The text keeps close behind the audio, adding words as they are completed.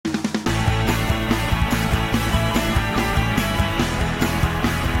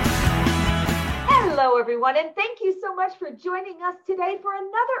everyone, and thank you so much for joining us today for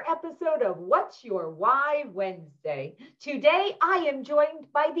another episode of What's Your Why Wednesday. Today, I am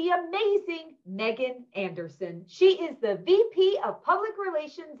joined by the amazing Megan Anderson. She is the VP of Public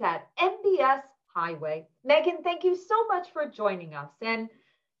Relations at MBS Highway. Megan, thank you so much for joining us. And,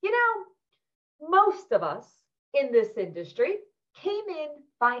 most of us in this industry came in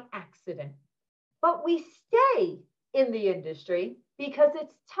by accident, but we stay in the industry because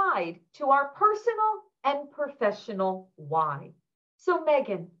it's tied to our personal and professional why. So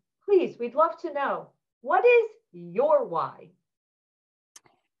Megan, please, we'd love to know, what is your why?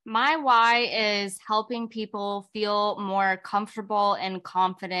 My why is helping people feel more comfortable and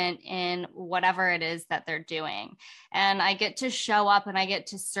confident in whatever it is that they're doing. And I get to show up and I get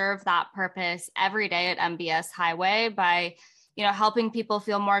to serve that purpose every day at MBS Highway by helping people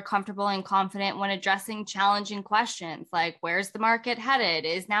feel more comfortable and confident when addressing challenging questions like, where's the market headed?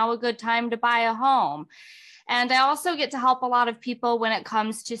 Is now a good time to buy a home? And I also get to help a lot of people when it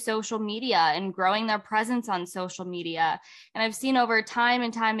comes to social media and growing their presence on social media. And I've seen over time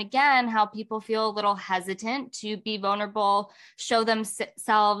and time again how people feel a little hesitant to be vulnerable, show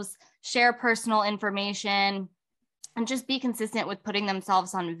themselves, share personal information, and just be consistent with putting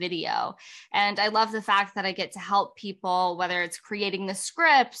themselves on video. And I love the fact that I get to help people, whether it's creating the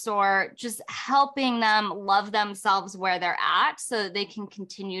scripts or just helping them love themselves where they're at so that they can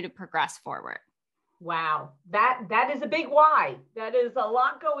continue to progress forward. Wow, that is a big why. That is a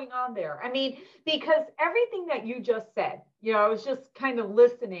lot going on there. I mean, because everything that you just said, I was just kind of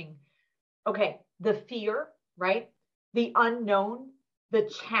listening. Okay, the fear, right? The unknown,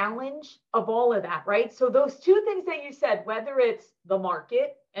 the challenge of all of that, right? So those two things that you said, whether it's the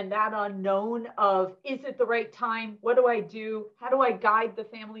market and that unknown of, is it the right time? What do I do? How do I guide the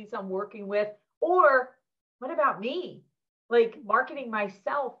families I'm working with? Or what about me? Like marketing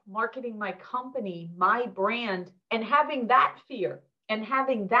myself, marketing my company, my brand, and having that fear and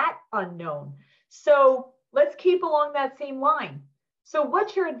having that unknown. So let's keep along that same line. So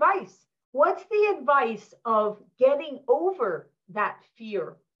what's your advice? What's the advice of getting over that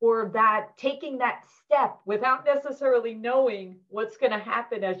fear or that taking that step without necessarily knowing what's going to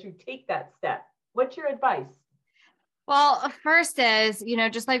happen as you take that step? What's your advice? Well, first is,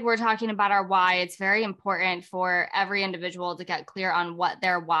 just like we're talking about our why, it's very important for every individual to get clear on what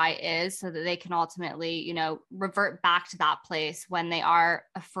their why is so that they can ultimately, revert back to that place when they are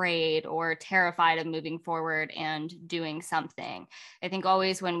afraid or terrified of moving forward and doing something. I think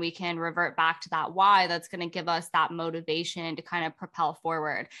always when we can revert back to that why, that's going to give us that motivation to kind of propel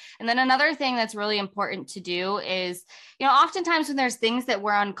forward. And then another thing that's really important to do is, oftentimes when there's things that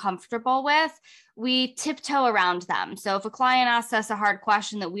we're uncomfortable with, we tiptoe around them. So if a client asks us a hard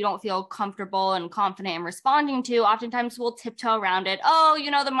question that we don't feel comfortable and confident in responding to, oftentimes we'll tiptoe around it. Oh,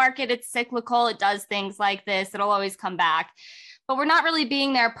 the market, it's cyclical. It does things like this. It'll always come back. But we're not really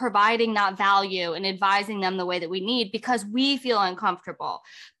being there providing that value and advising them the way that we need because we feel uncomfortable.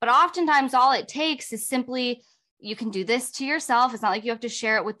 But oftentimes all it takes is simply, you can do this to yourself. It's not like you have to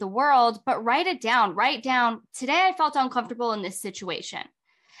share it with the world, but write it down. Write down, today I felt uncomfortable in this situation.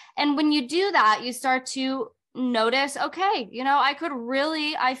 And when you do that, you start to notice, okay,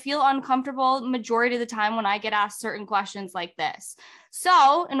 I feel uncomfortable majority of the time when I get asked certain questions like this.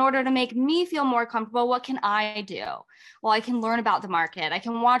 So in order to make me feel more comfortable, what can I do? Well, I can learn about the market. I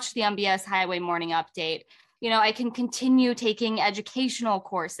can watch the MBS Highway Morning Update. I can continue taking educational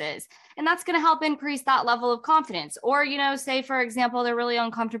courses, and that's going to help increase that level of confidence. Or, say, for example, they're really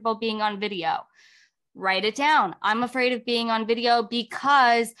uncomfortable being on video. Write it down. I'm afraid of being on video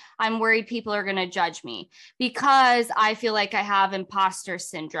because I'm worried people are going to judge me, because I feel like I have imposter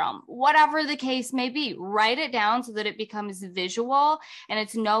syndrome. Whatever the case may be, write it down so that it becomes visual and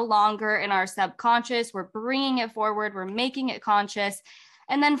it's no longer in our subconscious. We're bringing it forward. We're making it conscious.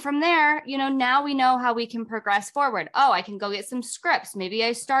 And then from there, now we know how we can progress forward. Oh, I can go get some scripts. Maybe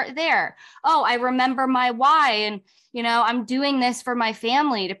I start there. Oh, I remember my why. And, I'm doing this for my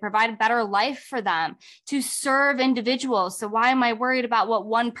family to provide a better life for them, to serve individuals. So why am I worried about what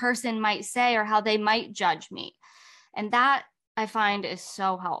one person might say or how they might judge me? And that I find is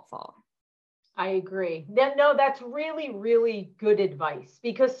so helpful. I agree. No, that's really, really good advice,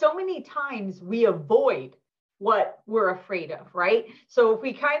 because so many times we avoid what we're afraid of, right? So if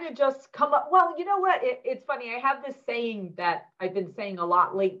we kind of just come up, well, you know what? It's funny. I have this saying that I've been saying a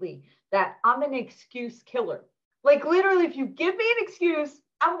lot lately, that I'm an excuse killer. Like literally, if you give me an excuse,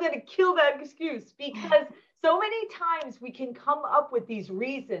 I'm going to kill that excuse, because so many times we can come up with these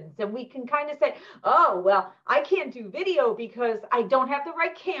reasons and we can kind of say, oh, well, I can't do video because I don't have the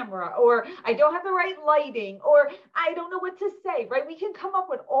right camera, or I don't have the right lighting, or I don't know what to say, right? We can come up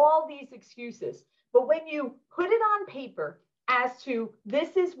with all these excuses. But when you put it on paper as to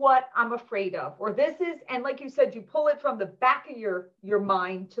this is what I'm afraid of, or this is, and like you said, you pull it from the back of your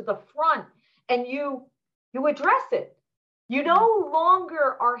mind to the front, and you address it. You no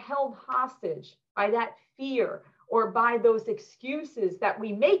longer are held hostage by that fear or by those excuses that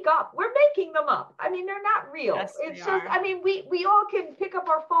we make up. We're making them up. I mean, they're not real. Yes, it's just, I mean, we all can pick up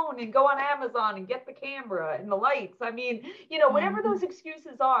our phone and go on Amazon and get the camera and the lights. I mean, you know, whatever those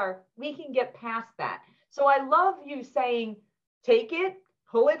excuses are, we can get past that. So I love you saying, take it,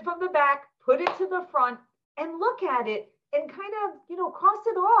 pull it from the back, put it to the front, and look at it and kind of, you know, cross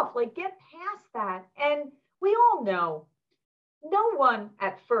it off, like get past that. And we all know no one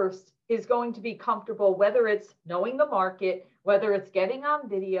at first is going to be comfortable, whether it's knowing the market, whether it's getting on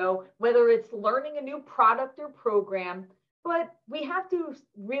video, whether it's learning a new product or program. But we have to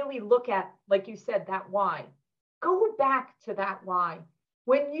really look at, like you said, that why. Go back to that why.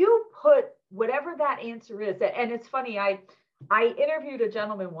 When you put whatever that answer is, and it's funny, I interviewed a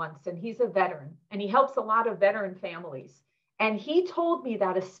gentleman once, and he's a veteran, and he helps a lot of veteran families. And he told me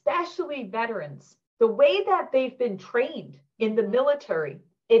that especially veterans, the way that they've been trained in the military,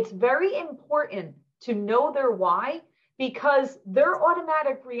 it's very important to know their why, because their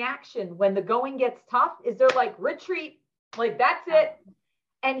automatic reaction when the going gets tough is they're like, retreat, like that's it.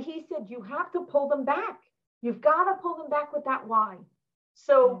 And he said, you have to pull them back. You've got to pull them back with that why.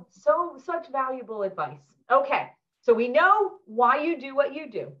 So such valuable advice. Okay. So we know why you do what you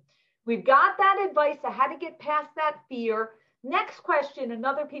do. We've got that advice on how to get past that fear. Next question,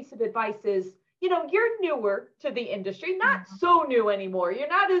 another piece of advice is, you know, you're newer to the industry, not so new anymore. You're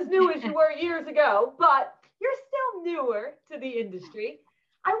not as new as you were years ago, but you're still newer to the industry.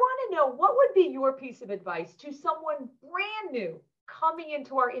 I want to know, what would be your piece of advice to someone brand new coming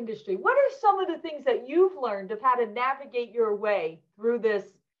into our industry? What are some of the things that you've learned of how to navigate your way through this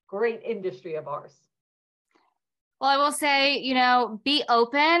great industry of ours? Well, I will say, you know, be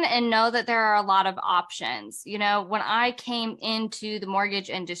open and know that there are a lot of options. You know, when I came into the mortgage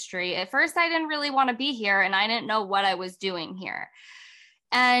industry, at first I didn't really want to be here and I didn't know what I was doing here.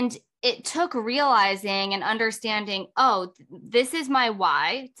 And it took realizing and understanding, oh, this is my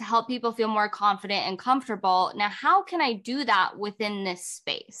why, to help people feel more confident and comfortable. Now, how can I do that within this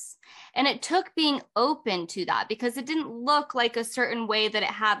space? And it took being open to that, because it didn't look like a certain way that it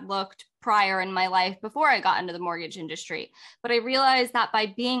had looked prior in my life before I got into the mortgage industry. But I realized that by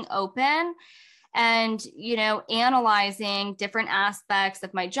being open and, you know, analyzing different aspects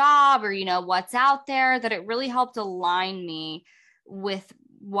of my job or, you know, what's out there, that it really helped align me with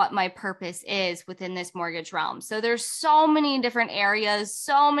what my purpose is within this mortgage realm. So there's so many different areas,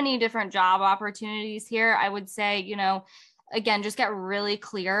 so many different job opportunities here. I would say, you know, again, just get really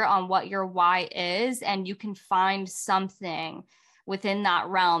clear on what your why is, and you can find something within that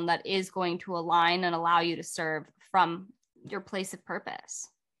realm that is going to align and allow you to serve from your place of purpose.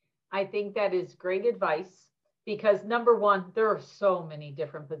 I think that is great advice, because number one, there are so many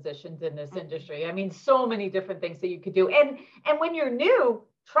different positions in this industry. I mean, so many different things that you could do. And when you're new,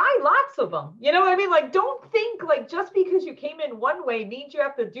 try lots of them. You know what I mean? Like, don't think like just because you came in one way means you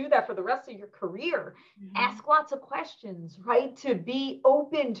have to do that for the rest of your career. Ask lots of questions, right? To be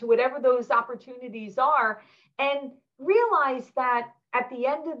open to whatever those opportunities are, and realize that at the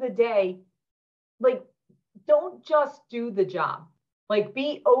end of the day, like, don't just do the job. Like,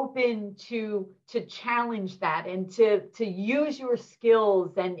 be open to challenge that and to use your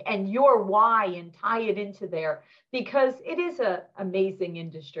skills and your why and tie it into there, because it is an amazing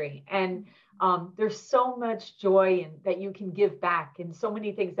industry. And there's so much joy that you can give back, and so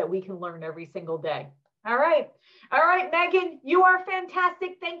many things that we can learn every single day. All right, Megan, you are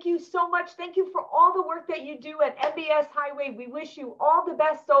fantastic. Thank you so much. Thank you for all the work that you do at MBS Highway. We wish you all the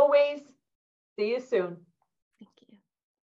best always. See you soon.